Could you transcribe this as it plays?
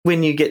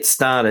when you get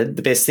started,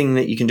 the best thing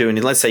that you can do,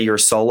 and let's say you're a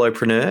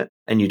solopreneur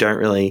and you don't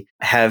really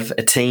have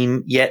a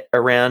team yet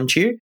around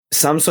you,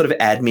 some sort of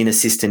admin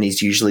assistant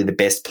is usually the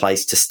best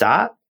place to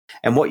start.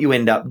 And what you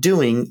end up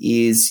doing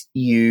is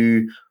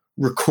you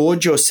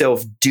record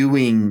yourself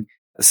doing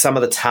some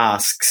of the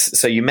tasks.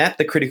 So you map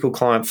the critical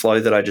client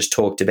flow that I just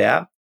talked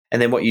about. And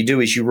then what you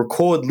do is you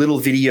record little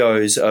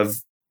videos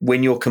of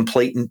when you're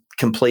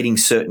completing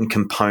certain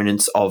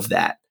components of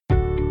that.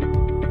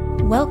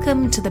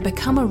 Welcome to the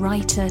Become a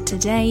Writer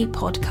Today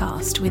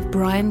podcast with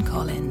Brian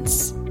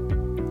Collins.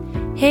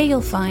 Here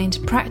you'll find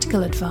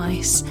practical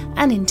advice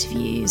and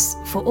interviews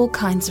for all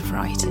kinds of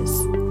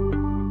writers.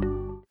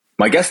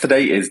 My guest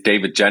today is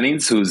David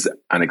Jenyns, who's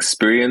an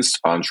experienced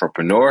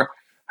entrepreneur,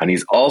 and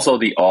he's also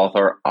the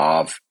author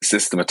of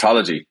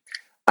Systematology.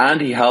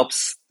 And he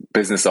helps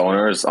business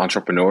owners,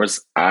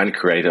 entrepreneurs, and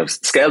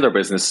creatives scale their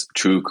business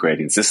through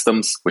creating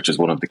systems, which is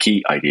one of the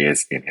key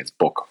ideas in his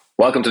book.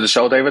 Welcome to the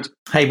show, David.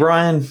 Hey,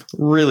 Brian.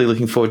 Really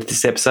looking forward to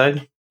this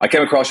episode. I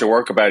came across your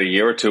work about a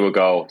year or two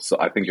ago. So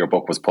I think your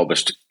book was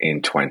published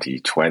in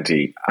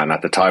 2020. And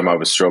at the time, I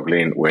was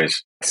struggling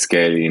with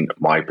scaling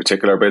my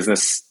particular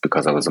business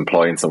because I was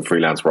employing some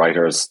freelance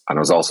writers. And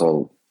I was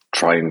also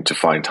trying to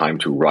find time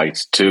to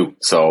write too.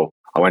 So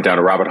I went down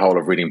a rabbit hole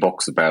of reading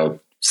books about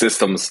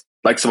systems,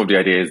 like some of the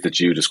ideas that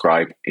you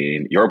describe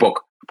in your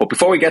book. But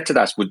before we get to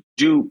that, would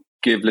you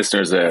give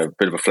listeners a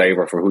bit of a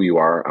flavour for who you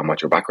are and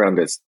what your background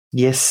is?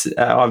 Yes,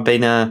 I've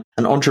been an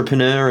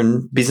entrepreneur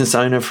and business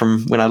owner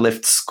from when I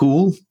left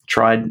school,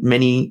 tried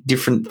many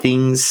different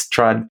things,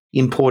 tried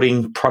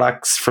importing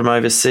products from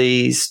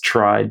overseas,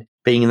 tried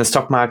being in the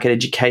stock market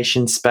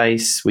education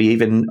space. We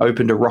even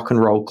opened a rock and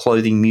roll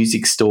clothing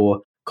music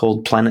store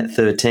called Planet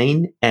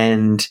 13.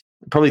 And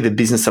probably the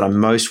business that I'm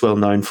most well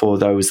known for,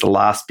 though, was the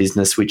last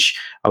business, which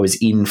I was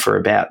in for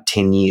about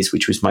 10 years,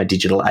 which was my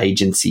digital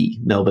agency,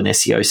 Melbourne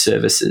SEO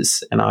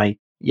Services. And I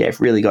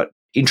really got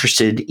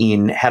interested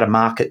in how to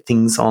market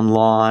things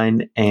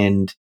online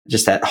and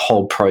just that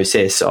whole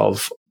process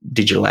of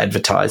digital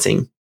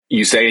advertising.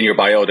 You say in your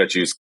bio that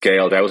you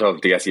scaled out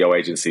of the SEO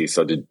agency.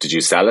 So did you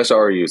sell it,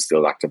 or are you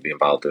still actively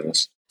involved in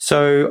it?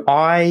 So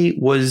I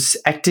was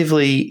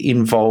actively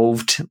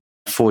involved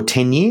for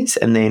 10 years,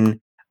 and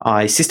then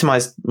I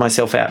systemized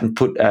myself out and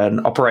put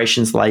an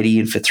operations lady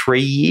in for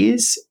 3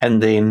 years.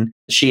 And then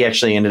she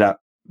actually ended up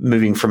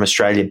moving from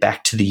Australia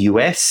back to the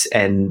US.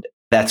 And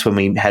that's when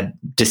we had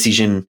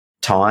decision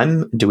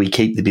time. Do we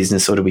keep the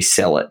business or do we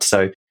sell it?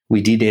 So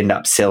we did end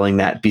up selling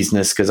that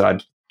business because I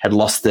had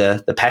lost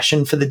the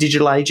passion for the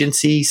digital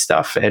agency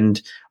stuff.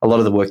 And a lot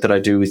of the work that I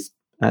do with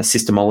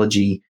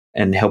systemology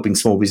and helping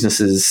small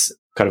businesses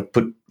kind of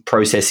put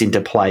process into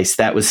place,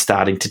 that was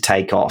starting to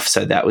take off.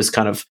 So that was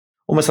kind of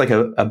almost like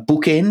a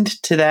bookend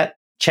to that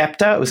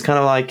chapter. It was kind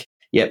of like,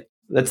 yep,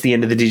 that's the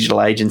end of the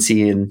digital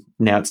agency, and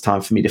now it's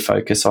time for me to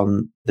focus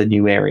on the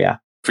new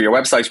area. For your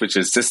website, which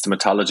is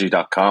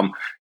systematology.com,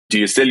 do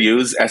you still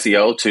use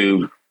SEO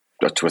to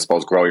I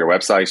suppose, grow your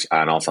website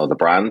and also the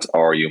brand,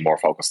 or are you more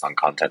focused on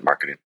content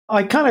marketing?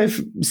 I kind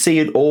of see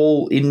it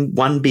all in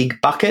one big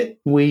bucket.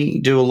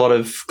 We do a lot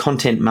of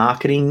content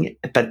marketing,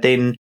 but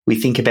then we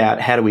think about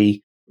how do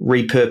we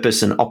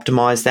repurpose and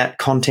optimize that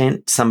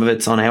content. Some of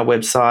it's on our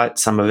website,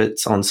 some of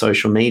it's on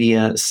social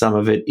media, some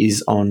of it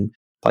is on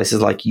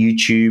places like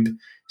YouTube.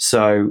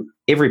 So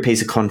every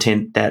piece of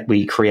content that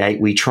we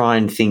create, we try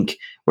and think,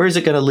 where is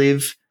it going to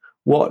live?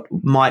 What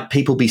might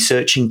people be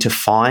searching to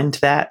find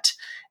that?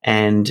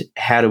 And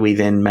how do we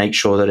then make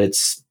sure that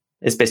it's,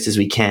 as best as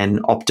we can,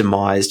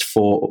 optimized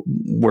for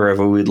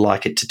wherever we'd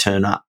like it to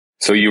turn up?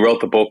 So you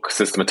wrote the book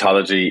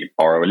Systematology,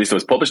 or at least it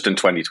was published in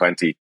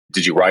 2020.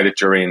 Did you write it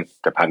during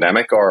the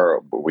pandemic,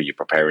 or were you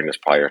preparing this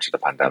prior to the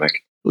pandemic?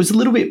 It was a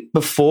little bit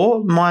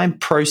before. My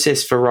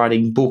process for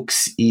writing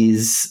books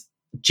is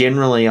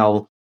generally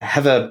I'll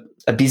have a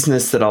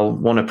business that I'll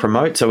want to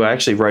promote. So I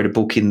actually wrote a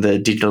book in the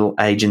digital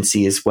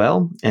agency as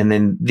well. And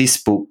then this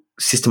book,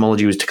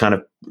 Systemology, was to kind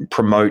of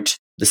promote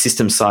the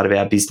systems side of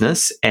our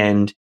business.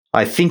 And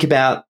I think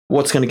about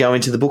what's going to go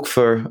into the book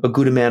for a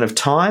good amount of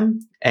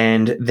time.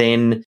 And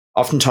then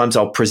oftentimes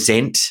I'll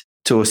present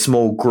to a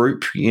small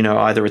group,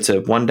 either it's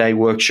a one-day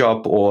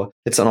workshop or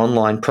it's an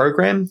online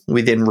program.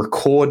 We then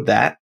record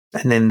that,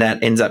 and then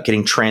that ends up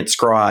getting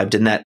transcribed,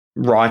 and that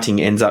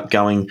writing ends up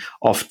going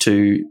off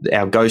to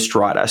our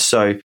ghostwriter.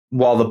 So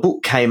while the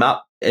book came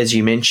up, as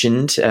you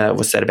mentioned,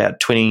 was that about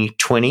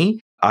 2020,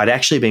 I'd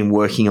actually been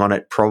working on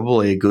it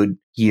probably a good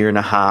year and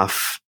a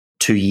half,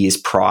 2 years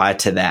prior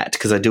to that,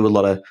 because I do a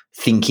lot of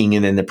thinking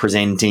and then the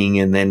presenting,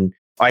 and then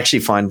I actually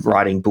find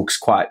writing books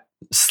quite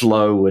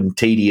slow and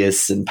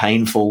tedious and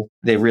painful.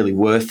 They're really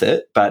worth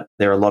it, but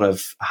they're a lot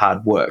of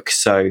hard work.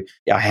 So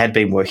I had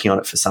been working on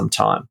it for some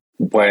time.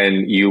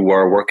 When you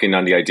were working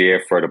on the idea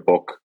for the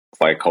book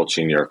by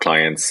coaching your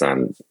clients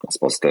and I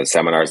suppose the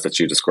seminars that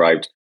you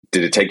described,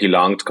 did it take you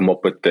long to come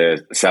up with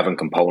the 7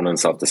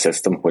 components of the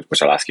system,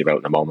 which I'll ask you about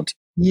in a moment?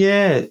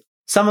 Yeah.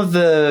 Some of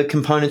the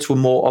components were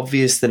more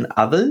obvious than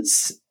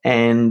others.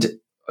 And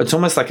it's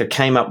almost like I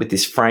came up with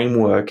this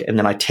framework and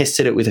then I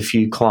tested it with a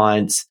few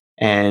clients,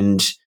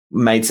 and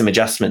made some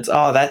adjustments.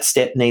 Oh, that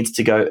step needs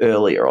to go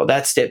earlier, or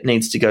that step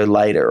needs to go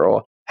later,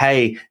 or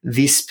hey,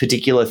 this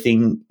particular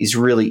thing is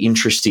really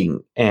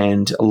interesting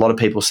and a lot of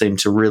people seem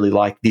to really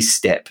like this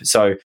step.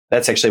 So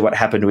that's actually what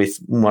happened with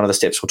one of the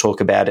steps we'll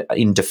talk about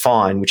in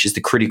Define, which is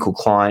the critical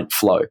client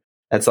flow.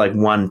 That's like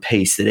one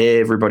piece that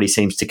everybody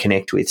seems to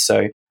connect with.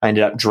 So I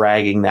ended up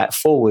dragging that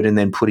forward and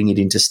then putting it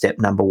into step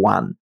number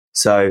 1.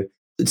 So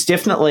it's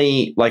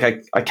definitely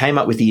like I came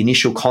up with the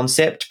initial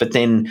concept, but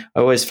then I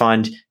always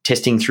find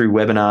testing through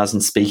webinars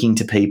and speaking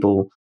to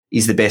people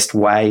is the best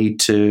way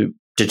to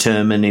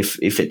determine if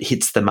it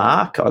hits the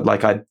mark.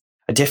 I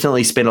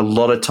definitely spent a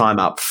lot of time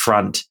up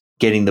front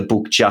getting the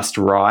book just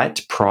right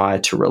prior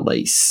to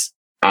release.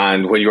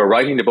 And when you were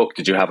writing the book,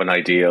 did you have an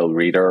ideal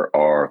reader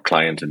or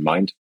client in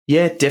mind?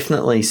 Yeah,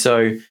 definitely.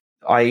 So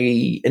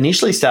I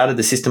initially started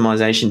the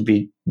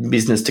systemization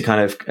business to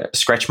kind of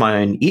scratch my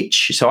own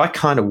itch. So I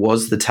kind of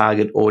was the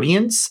target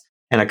audience,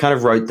 and I kind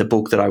of wrote the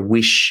book that I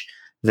wish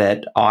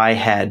that I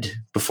had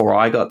before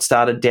I got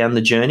started down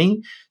the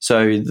journey.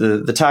 So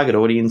the target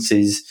audience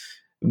is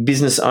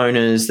business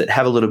owners that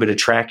have a little bit of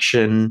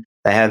traction.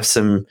 They have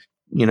some,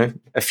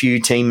 a few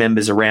team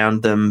members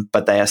around them,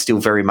 but they are still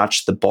very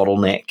much the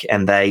bottleneck,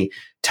 and they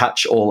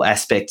touch all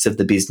aspects of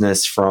the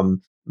business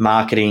from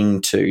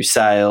marketing to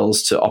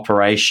sales to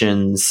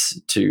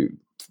operations to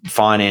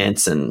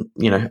finance and,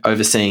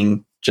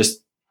 overseeing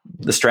just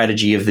the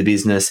strategy of the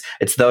business.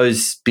 It's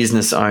those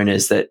business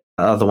owners that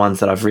are the ones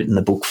that I've written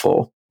the book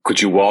for.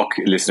 Could you walk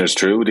listeners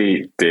through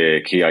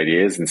the key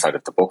ideas inside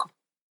of the book?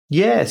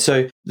 Yeah,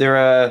 so there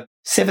are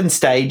 7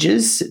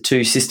 stages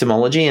to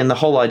systemology, and the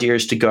whole idea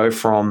is to go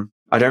from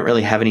I don't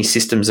really have any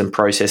systems and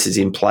processes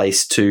in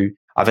place to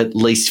I've at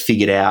least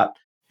figured out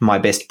my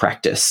best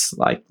practice.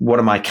 Like, what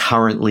am I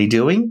currently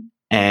doing?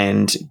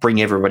 And bring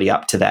everybody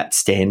up to that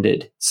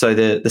standard. So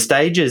the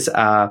stages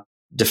are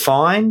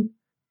define,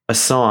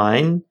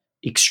 assign,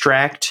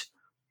 extract,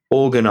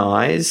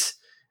 organize,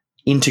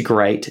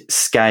 integrate,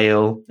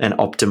 scale, and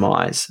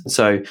optimize.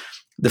 So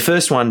the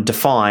first one,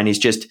 define, is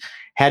just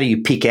how do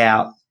you pick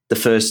out the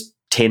first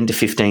 10 to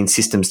 15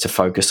 systems to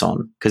focus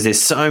on? Because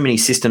there's so many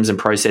systems and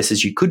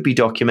processes you could be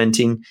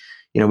documenting.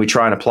 We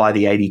try and apply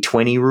the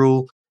 80-20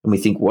 rule, and we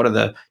think, what are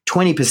the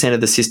 20% of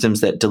the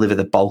systems that deliver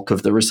the bulk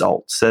of the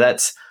results? So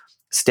that's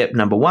step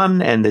number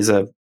 1, and there's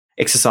a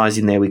exercise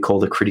in there we call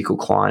the critical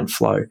client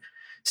flow.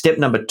 Step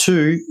number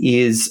 2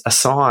 is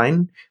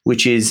assign,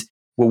 which is,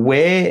 well,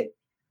 where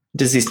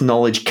does this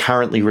knowledge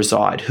currently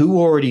reside? Who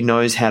already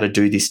knows how to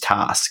do this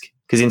task?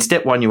 Because in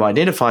step 1, you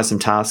identify some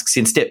tasks.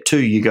 In step 2,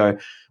 you go,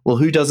 well,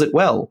 who does it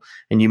well?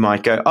 And you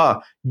might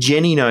go,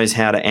 Jenny knows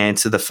how to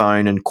answer the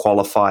phone and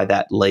qualify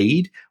that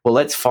lead. Well,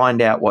 let's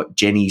find out what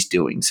Jenny's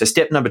doing. So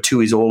step number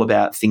 2 is all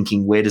about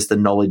thinking, where does the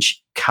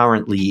knowledge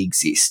currently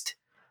exist?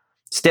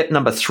 Step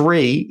number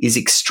 3 is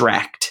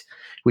extract,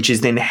 which is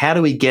then how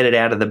do we get it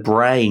out of the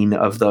brain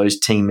of those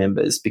team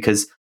members?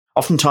 Because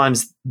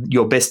oftentimes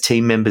your best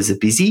team members are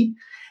busy,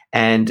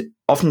 and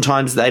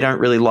oftentimes they don't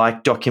really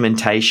like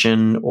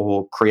documentation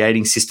or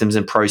creating systems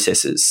and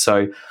processes.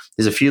 So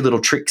there's a few little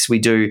tricks we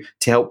do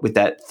to help with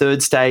that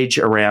third stage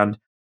around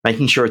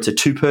making sure it's a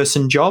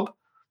 2-person job.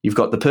 You've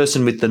got the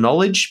person with the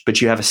knowledge,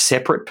 but you have a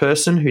separate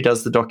person who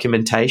does the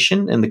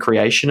documentation and the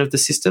creation of the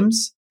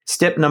systems.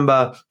 Step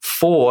number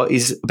 4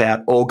 is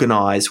about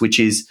organize, which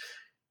is,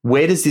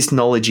 where does this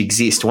knowledge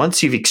exist?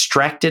 Once you've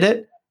extracted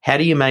it, how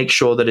do you make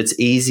sure that it's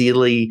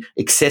easily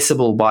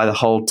accessible by the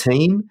whole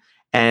team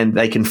and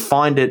they can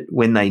find it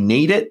when they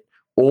need it?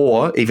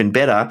 Or even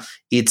better,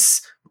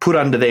 it's put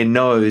under their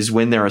nose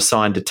when they're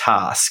assigned a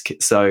task.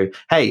 So,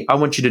 hey, I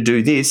want you to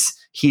do this.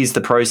 Here's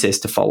the process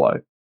to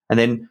follow. And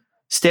then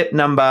step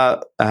number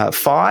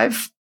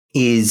 5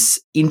 is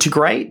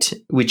integrate,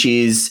 which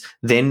is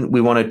then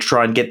we want to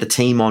try and get the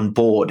team on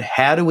board.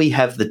 How do we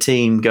have the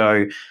team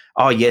go,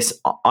 oh, yes,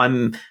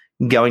 I'm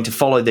going to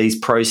follow these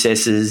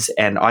processes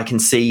and I can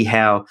see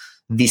how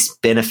this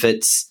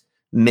benefits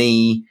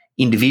me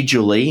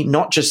individually,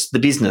 not just the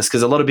business,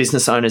 because a lot of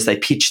business owners, they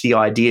pitch the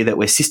idea that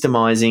we're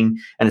systemizing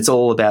and it's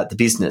all about the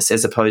business,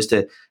 as opposed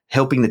to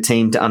helping the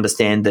team to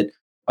understand that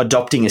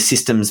adopting a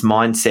systems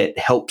mindset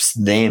helps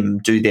them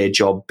do their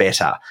job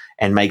better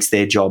and makes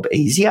their job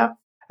easier.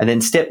 And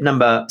then step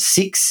number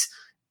 6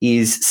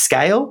 is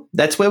scale.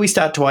 That's where we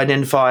start to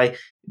identify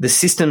the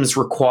systems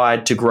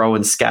required to grow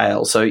and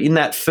scale. So in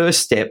that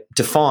first step,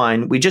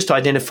 define, we just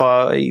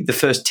identify the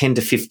first 10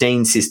 to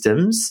 15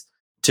 systems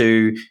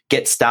to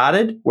get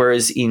started.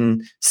 Whereas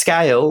in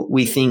scale,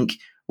 we think,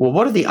 well,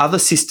 what are the other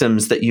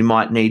systems that you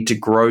might need to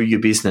grow your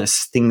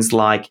business? Things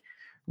like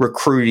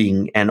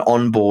recruiting and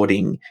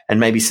onboarding, and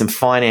maybe some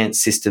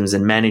finance systems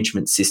and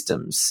management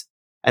systems.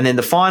 And then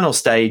the final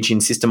stage in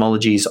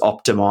systemology is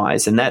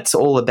optimize. And that's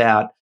all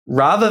about,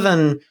 rather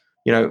than,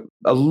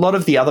 a lot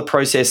of the other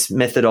process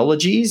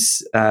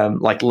methodologies,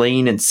 like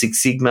Lean and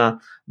Six Sigma,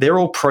 they're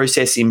all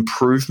process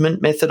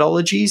improvement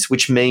methodologies,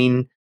 which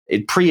mean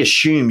it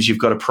pre-assumes you've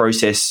got a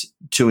process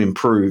to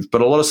improve.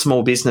 But a lot of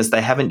small business,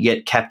 they haven't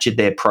yet captured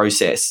their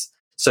process.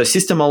 So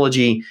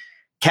systemology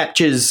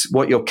captures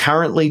what you're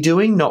currently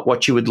doing, not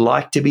what you would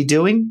like to be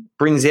doing,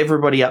 brings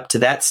everybody up to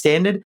that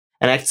standard.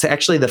 And it's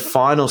actually the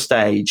final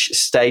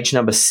stage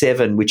number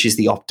 7, which is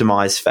the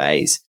optimize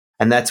phase.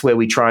 And that's where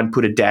we try and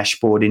put a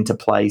dashboard into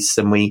place,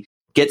 and we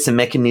get some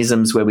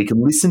mechanisms where we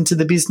can listen to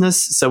the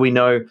business so we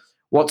know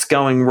what's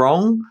going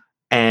wrong,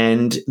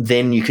 and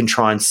then you can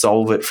try and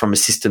solve it from a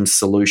systems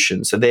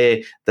solution. So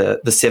they're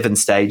the 7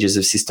 stages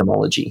of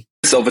systemology.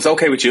 So if it's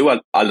okay with you,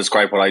 I'll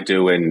describe what I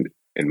do in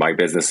my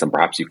business, and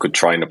perhaps you could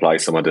try and apply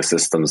some of the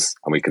systems,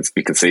 and we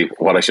can see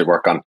what I should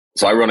work on.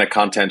 So I run a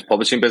content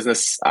publishing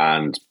business,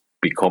 and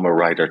Become a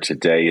Writer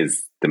Today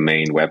is the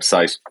main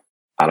website.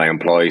 And I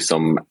employ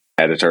some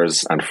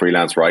editors and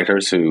freelance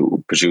writers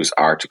who produce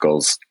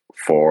articles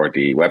for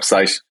the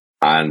website,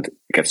 and it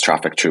gets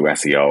traffic through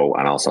SEO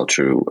and also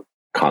through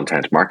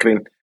content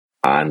marketing.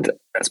 And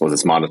I suppose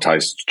it's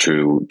monetized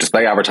through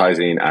display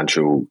advertising and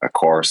through a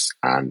course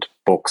and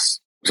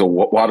books. So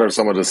what are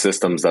some of the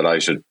systems that I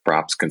should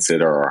perhaps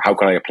consider, or how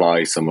can I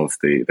apply some of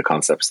the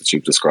concepts that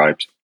you've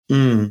described?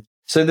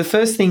 So the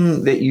first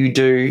thing that you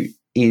do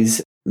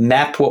is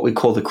map what we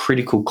call the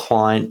critical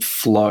client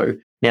flow.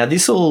 Now,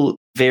 this will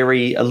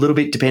vary a little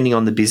bit depending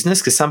on the business,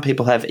 because some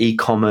people have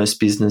e-commerce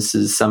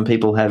businesses, some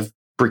people have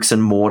bricks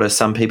and mortar,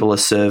 some people are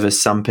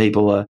service, some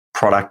people are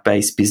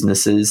product-based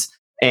businesses.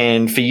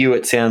 And for you,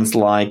 it sounds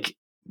like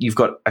you've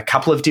got a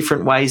couple of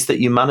different ways that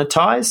you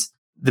monetize.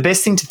 The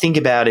best thing to think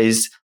about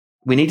is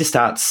we need to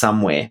start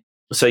somewhere.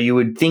 So you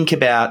would think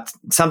about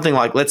something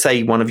like, let's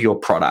say, one of your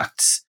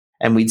products,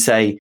 and we'd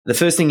say the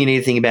first thing you need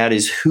to think about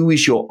is who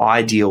is your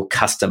ideal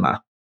customer?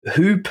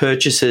 Who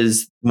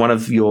purchases one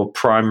of your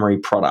primary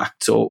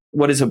products, or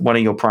what is one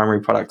of your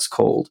primary products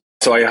called?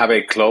 So I have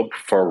a club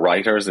for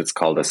writers. It's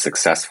called the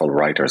Successful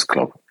Writers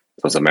Club.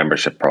 It was a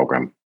membership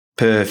program.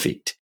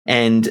 Perfect.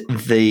 And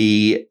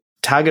the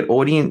target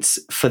audience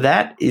for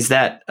that, is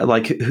that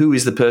like, who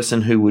is the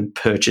person who would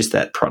purchase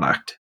that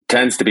product?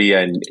 Tends to be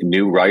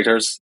new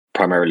writers,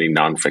 primarily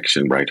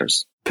non-fiction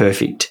writers.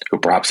 Perfect. Who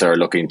perhaps are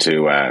looking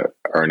to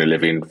earn a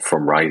living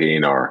from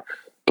writing or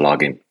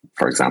blogging,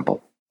 for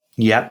example.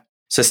 Yep.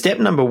 So step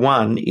number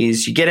 1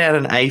 is you get out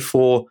an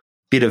A4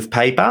 bit of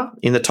paper.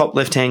 In the top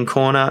left-hand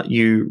corner,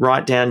 you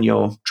write down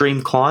your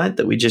dream client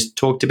that we just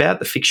talked about,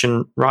 the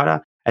fiction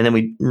writer, and then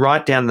we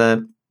write down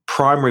the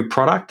primary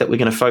product that we're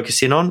going to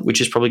focus in on,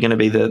 which is probably going to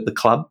be the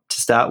club to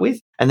start with.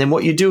 And then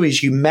what you do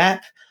is you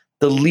map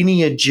the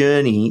linear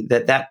journey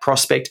that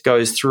prospect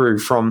goes through,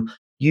 from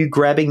you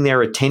grabbing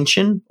their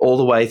attention all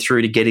the way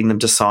through to getting them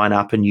to sign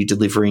up and you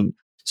delivering.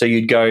 So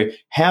you'd go,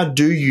 how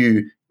do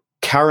you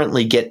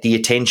currently get the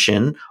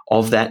attention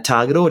of that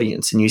target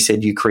audience? And you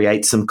said you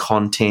create some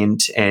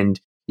content and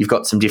you've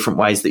got some different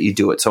ways that you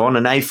do it. So on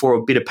an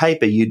A4 bit of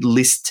paper, you'd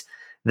list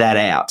that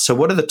out. So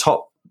what are the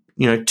top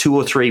 2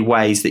 or 3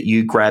 ways that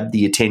you grab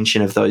the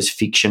attention of those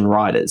fiction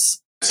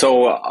writers?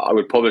 So I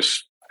would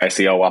publish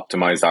SEO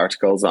optimized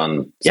articles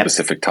on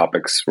specific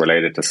topics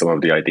related to some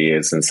of the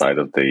ideas inside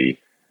of the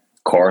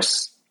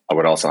course. I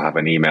would also have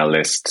an email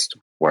list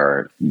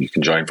where you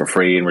can join for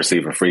free and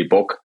receive a free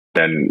book.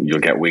 Then you'll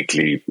get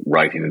weekly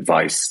writing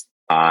advice,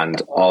 and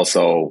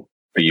also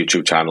a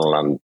YouTube channel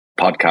and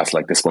podcast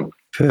like this one.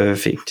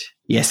 Perfect.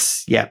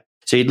 Yes. Yeah.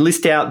 So you'd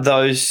list out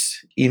those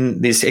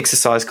in this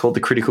exercise called the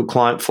critical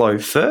client flow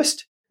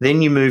first.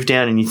 Then you move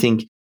down and you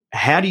think,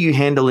 how do you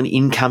handle an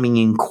incoming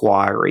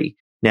inquiry?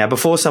 Now,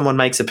 before someone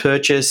makes a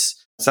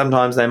purchase,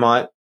 sometimes they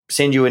might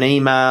send you an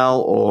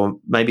email, or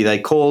maybe they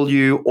call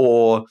you,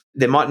 or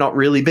there might not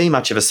really be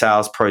much of a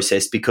sales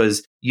process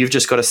because you've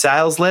just got a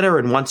sales letter,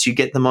 and once you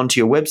get them onto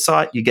your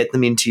website, you get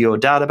them into your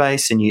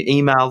database and you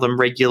email them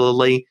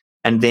regularly,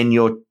 and then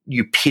you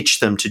pitch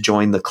them to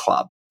join the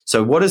club.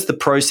 So what does the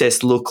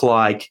process look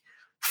like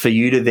for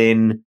you to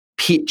then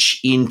pitch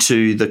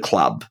into the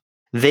club?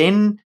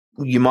 Then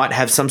you might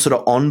have some sort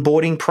of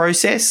onboarding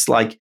process,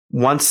 like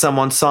once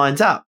someone signs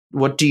up,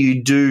 what do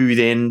you do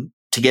then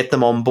to get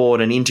them on board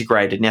and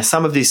integrated? Now,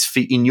 some of this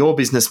in your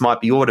business might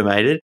be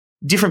automated.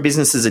 Different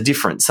businesses are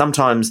different.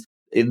 Sometimes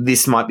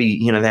this might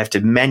be, they have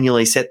to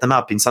manually set them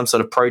up in some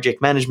sort of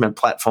project management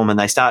platform and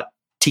they start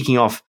ticking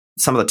off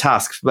some of the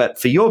tasks. But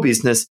for your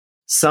business,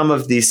 some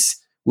of this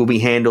will be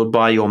handled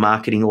by your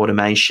marketing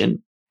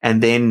automation.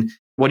 And then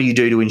what do you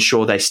do to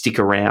ensure they stick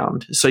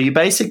around? So you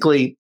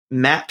basically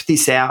map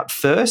this out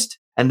first,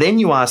 and then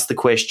you ask the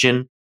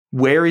question,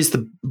 where is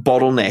the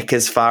bottleneck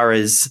as far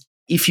as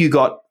if you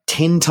got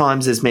 10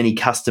 times as many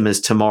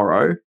customers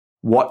tomorrow,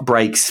 what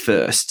breaks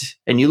first?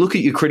 And you look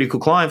at your critical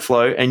client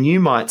flow and you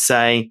might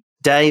say,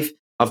 Dave,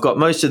 I've got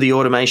most of the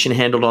automation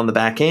handled on the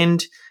back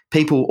end.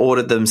 People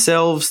ordered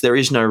themselves. There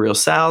is no real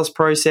sales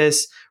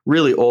process.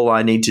 Really, all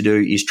I need to do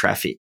is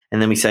traffic.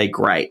 And then we say,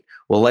 great.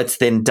 Well, let's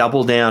then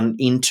double down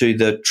into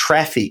the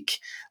traffic.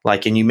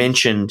 And you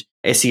mentioned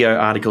SEO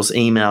articles,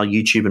 email,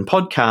 YouTube, and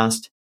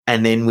podcast.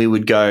 And then we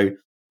would go,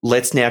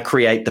 let's now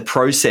create the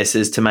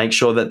processes to make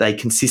sure that they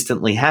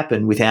consistently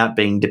happen without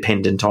being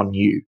dependent on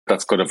you.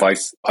 That's good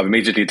advice. I've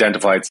immediately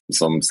identified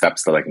some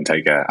steps that I can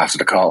take after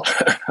the call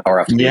or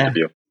after the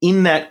interview.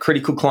 In that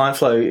critical client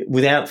flow,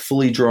 without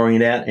fully drawing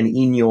it out and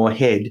in your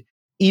head,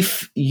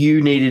 if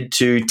you needed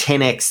to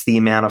 10x the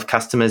amount of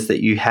customers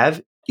that you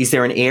have, is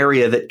there an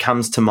area that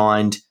comes to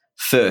mind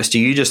first? Are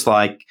you just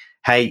like,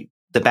 hey,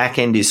 the back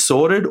end is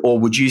sorted, or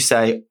would you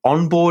say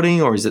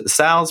onboarding, or is it the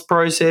sales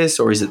process,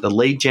 or is it the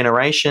lead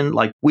generation?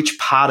 Like, which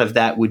part of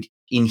that would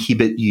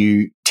inhibit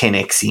you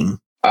 10xing?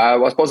 I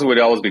suppose it would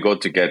always be good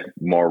to get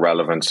more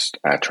relevant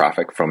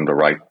traffic from the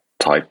right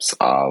types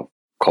of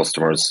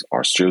customers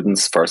or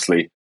students,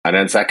 firstly. And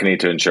then secondly,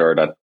 to ensure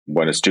that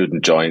when a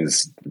student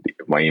joins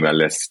my email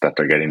list, that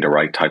they're getting the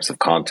right types of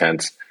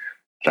content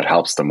that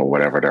helps them with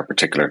whatever their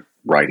particular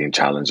writing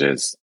challenge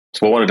is.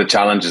 So one of the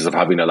challenges of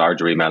having a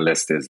larger email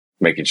list is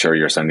making sure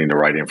you're sending the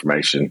right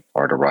information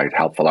or the right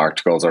helpful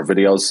articles or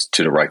videos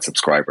to the right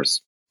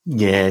subscribers.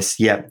 Yes,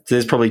 yeah.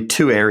 There's probably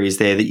two areas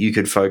there that you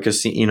could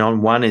focus in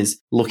on. One is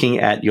looking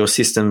at your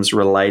systems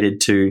related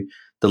to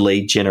the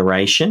lead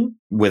generation,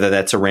 whether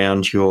that's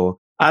around your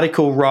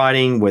article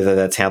writing, whether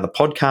that's how the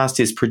podcast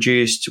is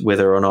produced,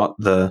 whether or not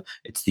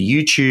it's the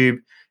YouTube,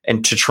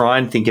 and to try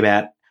and think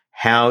about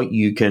how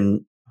you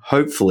can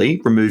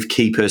hopefully remove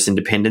key person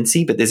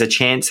dependency. But there's a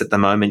chance at the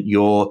moment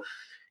you're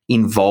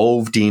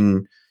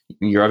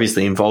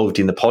obviously involved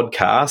in the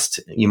podcast.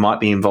 You might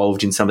be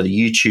involved in some of the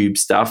YouTube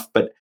stuff,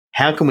 but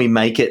how can we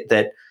make it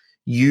that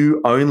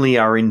you only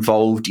are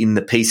involved in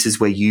the pieces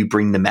where you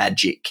bring the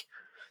magic?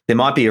 There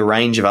might be a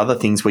range of other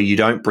things where you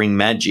don't bring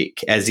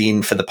magic, as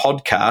in for the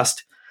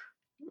podcast,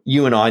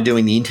 you and I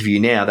doing the interview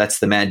now, that's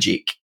the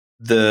magic.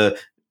 The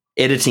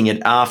editing it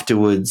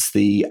afterwards,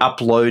 the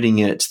uploading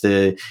it,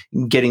 the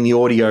getting the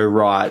audio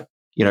right,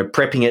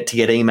 prepping it to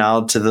get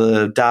emailed to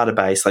the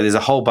database. Like, there's a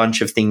whole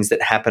bunch of things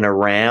that happen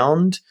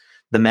around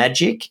the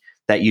magic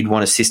that you'd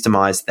want to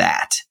systemize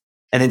that.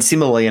 And then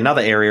similarly,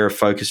 another area of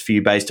focus for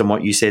you based on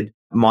what you said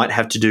might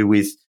have to do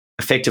with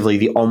effectively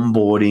the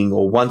onboarding,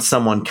 or once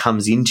someone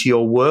comes into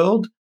your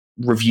world,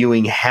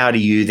 reviewing how do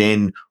you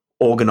then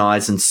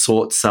organize and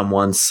sort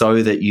someone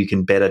so that you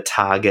can better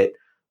target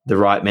the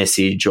right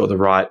message or the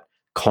right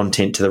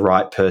content to the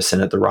right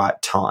person at the right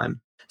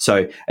time.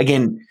 So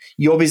again,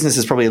 your business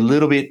is probably a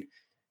little bit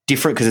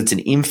different because it's an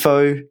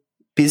info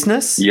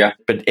business. Yeah.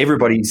 But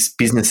everybody's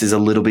business is a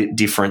little bit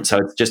different. So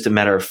it's just a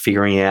matter of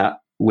figuring out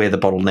where the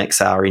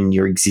bottlenecks are in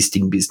your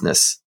existing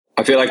business.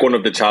 I feel like one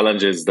of the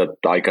challenges that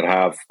I could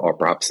have, or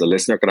perhaps the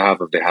listener could have,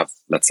 if they have,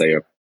 let's say,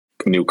 a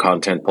new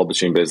content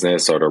publishing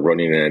business, or they're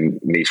running a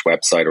niche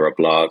website or a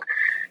blog,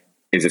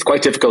 is it's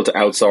quite difficult to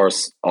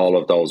outsource all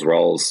of those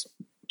roles.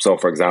 So,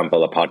 for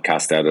example, a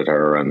podcast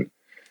editor and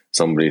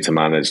somebody to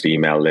manage the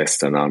email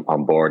list and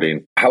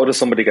onboarding. How does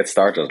somebody get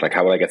started? Like,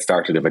 how would I get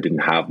started if I didn't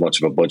have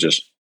much of a budget?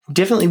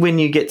 Definitely when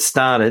you get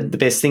started, the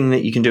best thing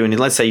that you can do, and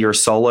let's say you're a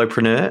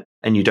solopreneur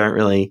and you don't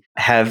really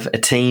have a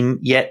team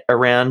yet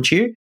around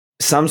you,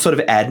 some sort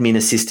of admin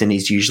assistant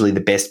is usually the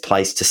best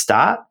place to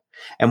start.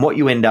 And what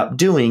you end up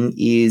doing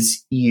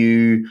is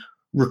you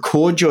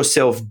record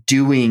yourself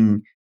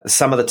doing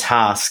some of the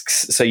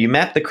tasks. So you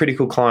map the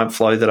critical client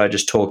flow that I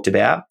just talked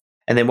about.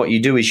 And then what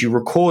you do is you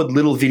record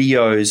little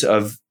videos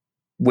of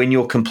when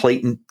you're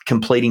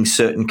completing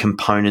certain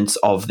components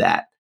of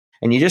that.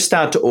 And you just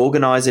start to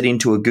organize it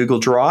into a Google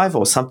Drive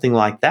or something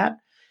like that,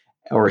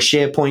 or a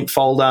SharePoint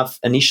folder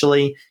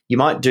initially. You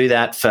might do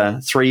that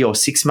for 3 or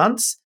 6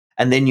 months.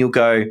 And then you'll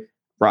go,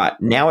 right,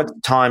 now it's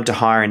time to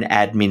hire an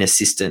admin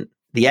assistant.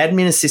 The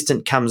admin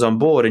assistant comes on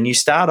board, and you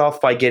start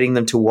off by getting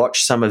them to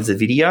watch some of the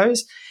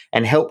videos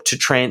and help to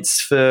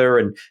transfer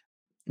and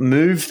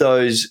move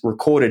those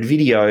recorded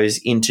videos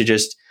into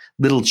just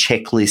little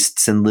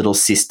checklists and little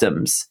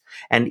systems.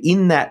 And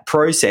in that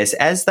process,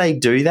 as they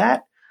do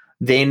that,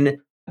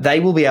 then they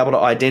will be able to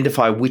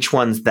identify which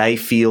ones they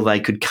feel they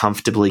could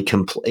comfortably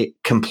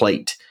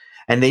complete.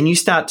 And then you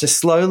start to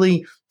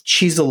slowly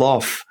chisel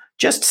off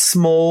just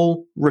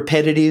small,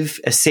 repetitive,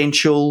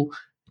 essential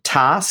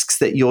tasks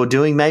that you're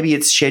doing. Maybe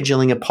it's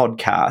scheduling a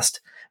podcast.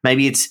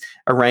 Maybe it's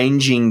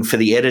arranging for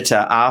the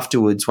editor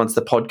afterwards once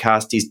the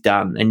podcast is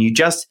done. And you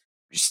just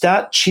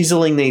start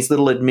chiseling these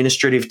little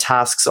administrative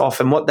tasks off.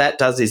 And what that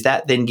does is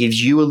that then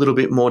gives you a little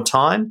bit more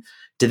time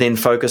to then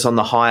focus on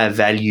the higher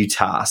value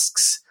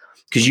tasks,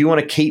 because you want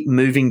to keep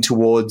moving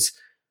towards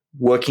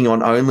working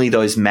on only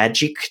those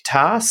magic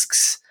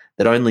tasks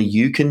that only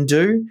you can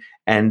do.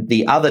 And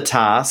the other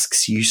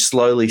tasks you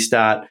slowly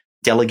start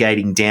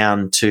delegating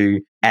down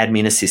to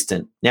admin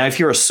assistant. Now, if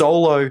you're a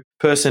solo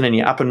person and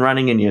you're up and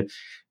running and you've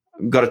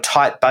got a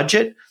tight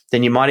budget,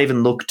 then you might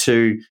even look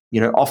to,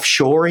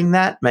 offshoring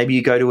that. Maybe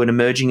you go to an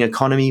emerging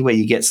economy where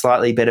you get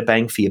slightly better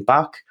bang for your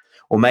buck.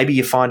 Or maybe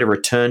you find a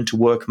return to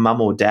work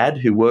mum or dad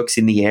who works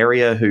in the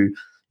area who,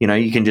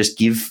 you can just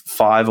give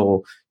 5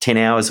 or 10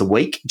 hours a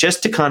week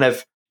just to kind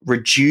of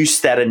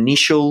reduce that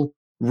initial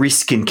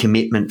risk and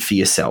commitment for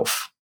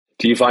yourself.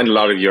 Do you find a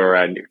lot of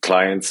your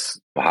clients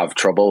have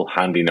trouble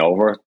handing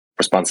over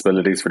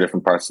responsibilities for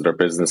different parts of their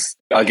business.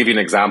 I'll give you an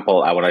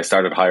example. When I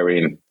started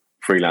hiring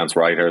freelance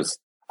writers,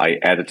 I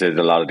edited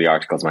a lot of the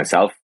articles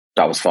myself.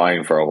 That was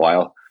fine for a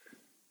while.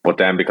 But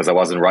then because I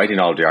wasn't writing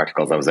all of the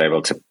articles, I was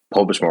able to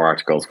publish more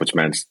articles, which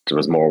meant there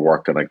was more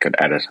work that I could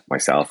edit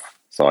myself.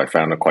 So I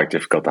found it quite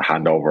difficult to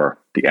hand over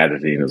the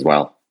editing as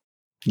well.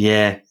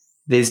 Yeah,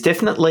 there's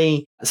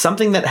definitely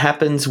something that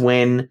happens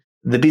when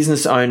the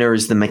business owner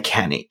is the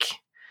mechanic,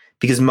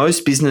 because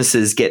most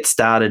businesses get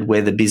started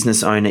where the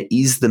business owner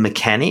is the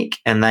mechanic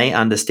and they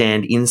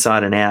understand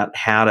inside and out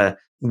how to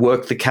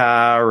work the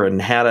car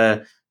and how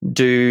to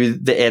do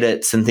the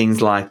edits and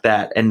things like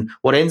that. And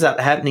what ends up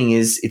happening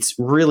is it's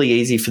really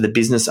easy for the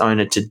business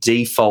owner to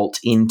default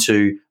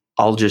into,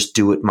 I'll just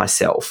do it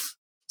myself.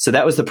 So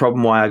that was the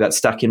problem why I got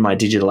stuck in my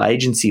digital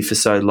agency for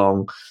so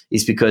long,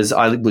 is because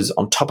I was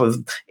on top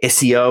of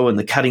SEO and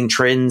the cutting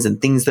trends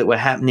and things that were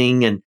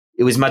happening. And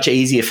it was much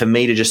easier for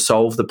me to just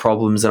solve the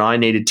problems that I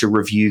needed to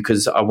review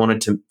because I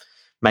wanted to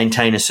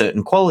maintain a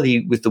certain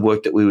quality with the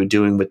work that we were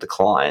doing with the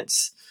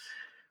clients.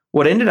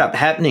 What ended up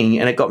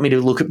happening, and it got me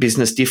to look at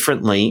business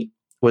differently,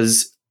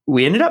 was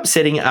we ended up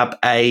setting up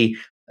a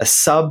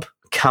sub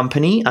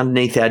company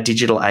underneath our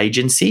digital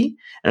agency.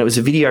 And it was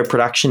a video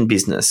production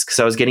business because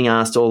I was getting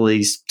asked all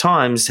these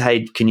times,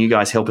 hey, can you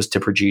guys help us to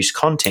produce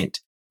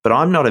content? But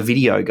I'm not a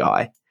video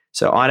guy.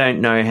 So I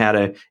don't know how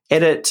to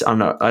edit.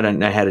 I don't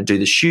know how to do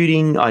the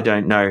shooting. I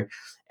don't know.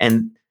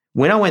 And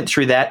when I went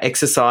through that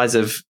exercise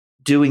of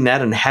doing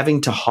that and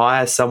having to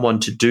hire someone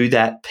to do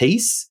that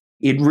piece,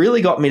 it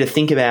really got me to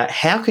think about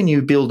how can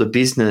you build a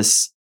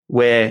business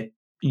where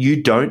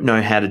you don't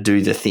know how to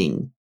do the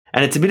thing?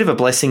 And it's a bit of a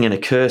blessing and a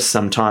curse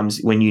sometimes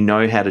when you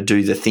know how to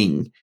do the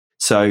thing.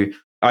 So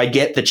I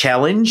get the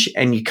challenge,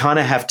 and you kind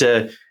of have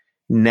to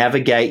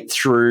navigate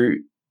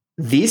through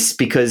this,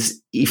 because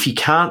if you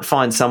can't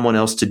find someone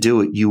else to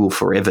do it, you will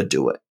forever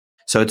do it.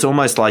 So it's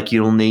almost like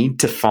you'll need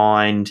to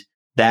find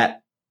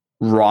that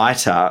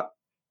writer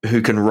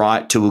who can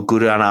write to a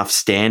good enough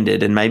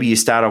standard. And maybe you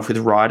start off with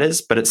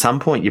writers, but at some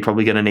point you're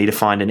probably going to need to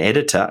find an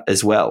editor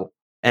as well.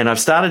 And I've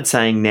started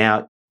saying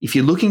now, if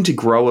you're looking to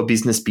grow a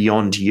business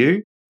beyond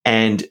you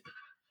and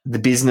the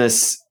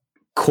business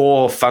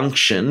core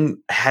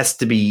function has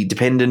to be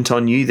dependent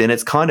on you, then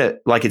it's kind of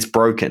like it's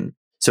broken.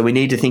 So we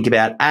need to think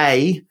about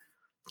A,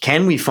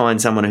 can we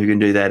find someone who can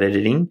do that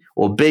editing?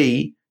 Or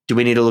B, do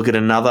we need to look at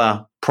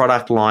another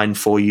product line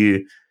for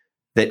you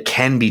that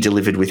can be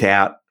delivered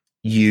without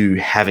you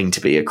having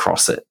to be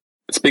across it?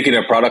 Speaking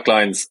of product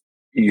lines,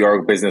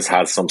 your business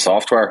has some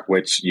software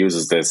which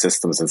uses the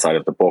systems inside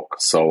of the book.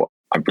 So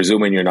I'm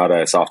presuming you're not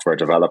a software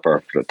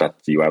developer, that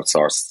you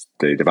outsource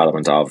the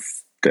development of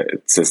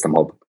the System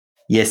Hub.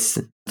 Yes.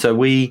 So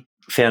we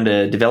found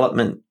a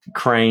development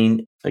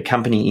crane, a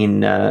company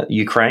in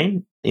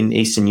Ukraine, in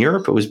Eastern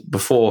Europe. It was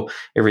before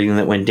everything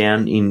that went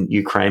down in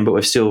Ukraine, but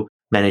we've still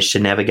managed to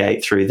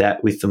navigate through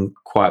that with them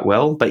quite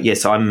well. But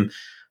yes, I'm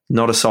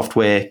not a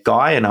software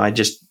guy, and I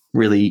just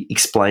really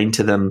explained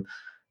to them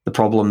the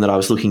problem that I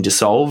was looking to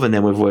solve. And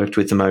then we've worked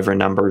with them over a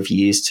number of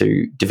years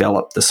to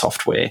develop the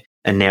software.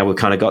 And now we've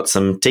kind of got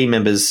some team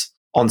members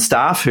on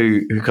staff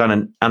who kind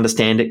of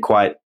understand it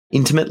quite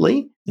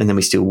intimately. And then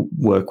we still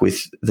work with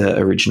the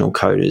original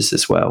coders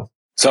as well.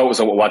 So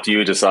what do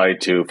you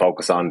decide to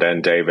focus on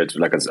then, David,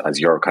 like as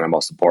your kind of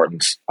most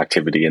important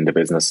activity in the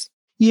business?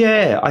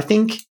 Yeah, I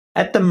think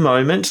at the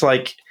moment,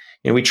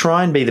 we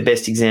try and be the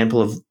best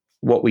example of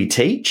what we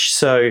teach.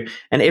 So,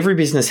 and every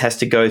business has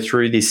to go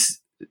through this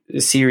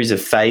series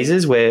of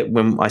phases where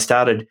when I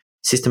started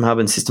System Hub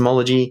and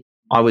Systemology,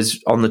 I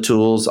was on the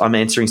tools, I'm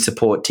answering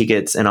support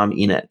tickets, and I'm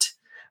in it.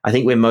 I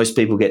think where most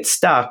people get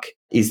stuck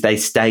is they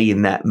stay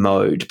in that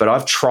mode. But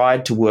I've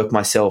tried to work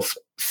myself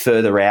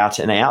further out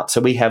and out. So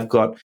we have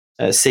got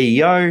a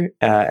CEO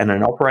and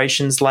an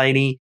operations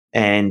lady,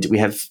 and we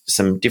have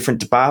some different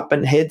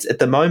department heads. At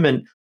the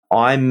moment,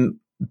 I'm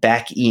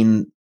back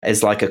in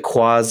as like a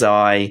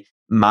quasi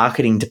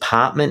marketing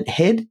department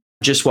head,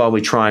 just while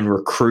we try and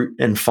recruit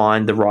and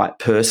find the right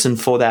person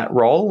for that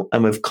role.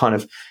 And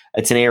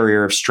it's an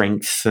area of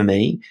strength for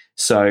me.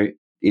 So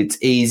it's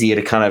easier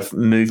to kind of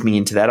move me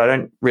into that. I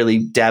don't really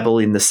dabble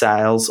in the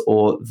sales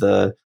or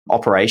the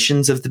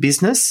operations of the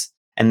business.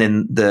 And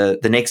then the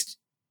next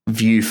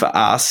view for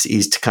us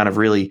is to kind of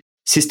really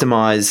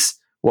systemize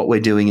what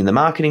we're doing in the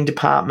marketing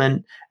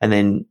department and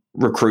then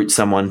recruit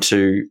someone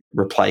to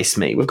replace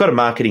me. We've got a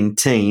marketing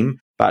team,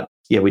 but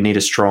yeah, we need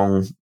a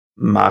strong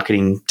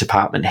marketing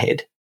department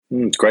head.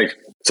 Great.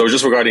 So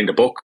just regarding the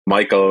book,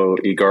 Michael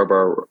E.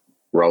 Gerber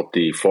wrote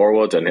the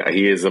foreword, and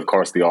he is, of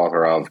course, the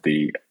author of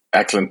the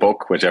excellent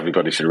book, which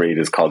everybody should read,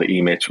 is called The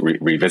E-Myth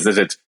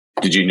Revisited.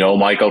 Did you know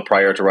Michael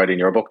prior to writing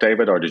your book,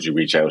 David, or did you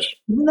reach out?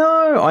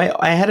 No,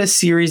 I had a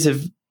series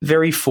of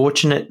very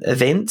fortunate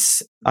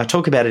events. I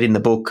talk about it in the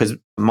book because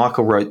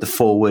Michael wrote the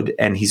foreword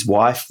and his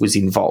wife was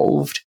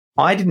involved.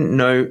 I didn't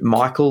know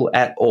Michael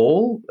at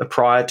all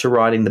prior to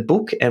writing the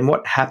book. And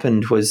what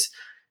happened was,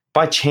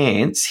 by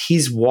chance,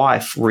 his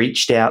wife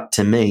reached out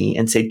to me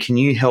and said, can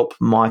you help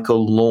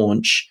Michael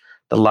launch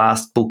the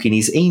last book in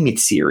his E-Myth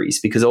series?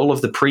 Because all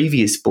of the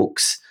previous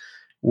books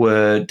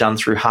were done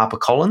through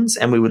HarperCollins,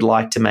 and we would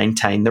like to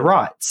maintain the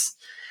rights.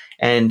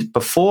 And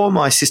before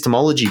my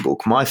systemology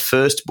book, my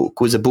first book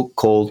was a book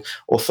called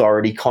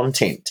Authority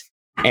Content.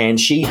 And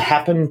she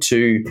happened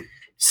to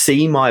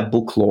see my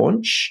book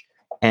launch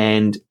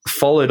and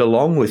followed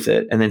along with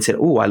it and then said,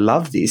 "Oh, I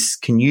love this.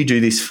 Can you do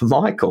this for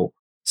Michael?"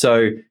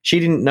 So she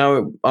didn't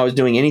know I was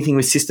doing anything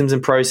with systems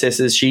and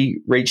processes. She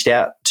reached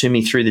out to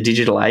me through the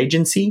digital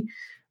agency.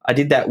 I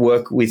did that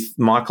work with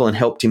Michael and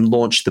helped him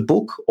launch the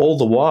book. All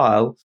the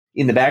while,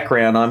 in the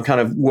background, I'm kind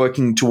of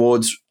working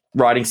towards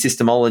writing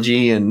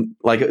systemology, and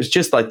it was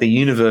just like the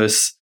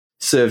universe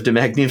served a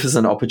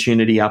magnificent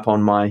opportunity up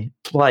on my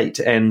plate.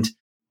 And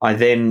I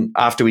then,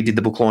 after we did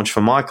the book launch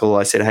for Michael,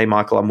 I said, "Hey,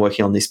 Michael, I'm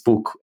working on this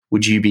book.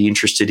 Would you be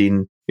interested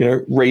in,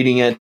 reading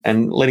it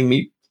and letting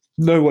me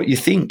know what you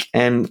think?"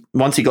 And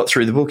once he got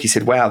through the book, he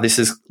said, "Wow, this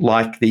is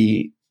like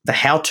the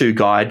how-to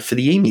guide for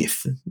the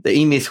E-Myth. The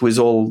E-Myth was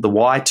all the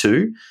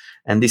why-to,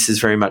 and this is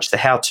very much the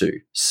how-to."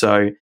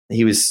 So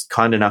he was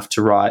kind enough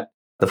to write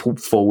the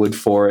foreword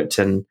for it,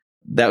 and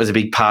that was a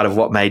big part of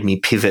what made me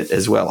pivot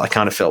as well. I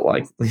kind of felt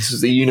like this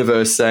was the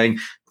universe saying,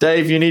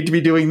 "Dave, you need to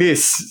be doing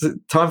this.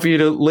 Time for you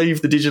to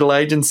leave the digital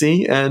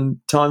agency and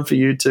time for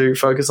you to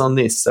focus on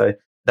this." So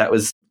that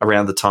was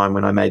around the time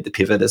when I made the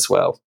pivot as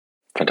well.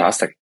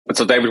 Fantastic.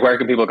 So, David, where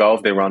can people go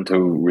if they want to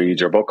read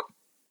your book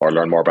or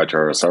learn more about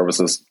your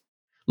services?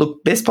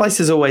 Look, best place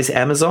is always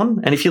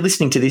Amazon. And if you're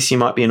listening to this, you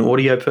might be an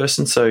audio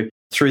person. So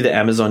through the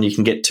Amazon, you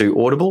can get to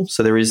Audible.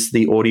 So there is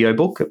the audio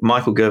book.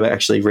 Michael Gerber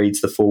actually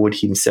reads the foreword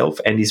himself,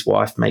 and his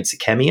wife makes a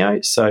cameo.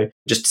 So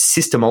just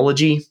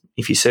Systemology,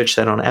 if you search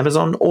that on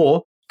Amazon,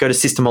 or go to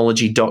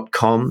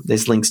systemology.com.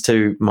 There's links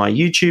to my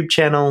YouTube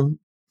channel,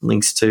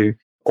 links to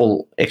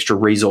all extra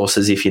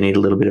resources if you need a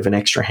little bit of an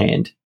extra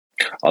hand.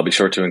 I'll be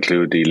sure to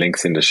include the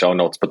links in the show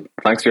notes. But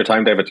thanks for your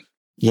time, David.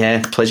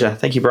 Yeah, pleasure.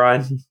 Thank you,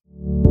 Brian.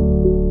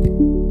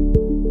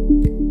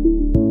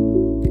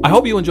 I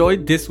hope you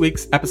enjoyed this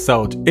week's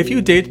episode. If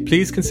you did,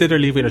 please consider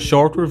leaving a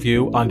short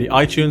review on the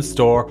iTunes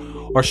store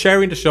or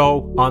sharing the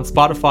show on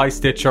Spotify,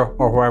 Stitcher,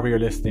 or wherever you're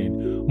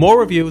listening. More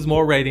reviews,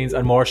 more ratings,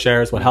 and more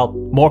shares will help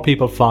more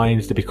people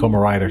find the Become a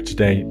Writer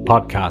Today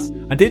podcast.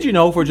 And did you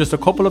know for just a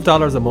couple of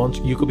dollars a month,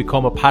 you could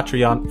become a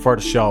Patreon for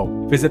the show?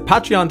 Visit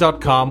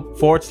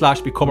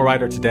patreon.com/Become a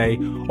Writer Today,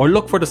 or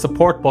look for the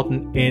support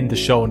button in the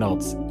show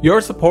notes. Your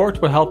support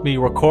will help me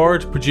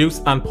record, produce,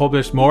 and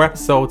publish more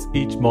episodes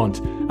each month.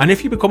 And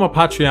if you become a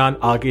Patreon,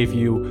 I'll give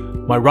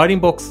you my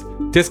writing books,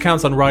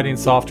 discounts on writing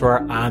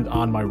software, and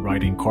on my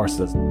writing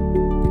courses.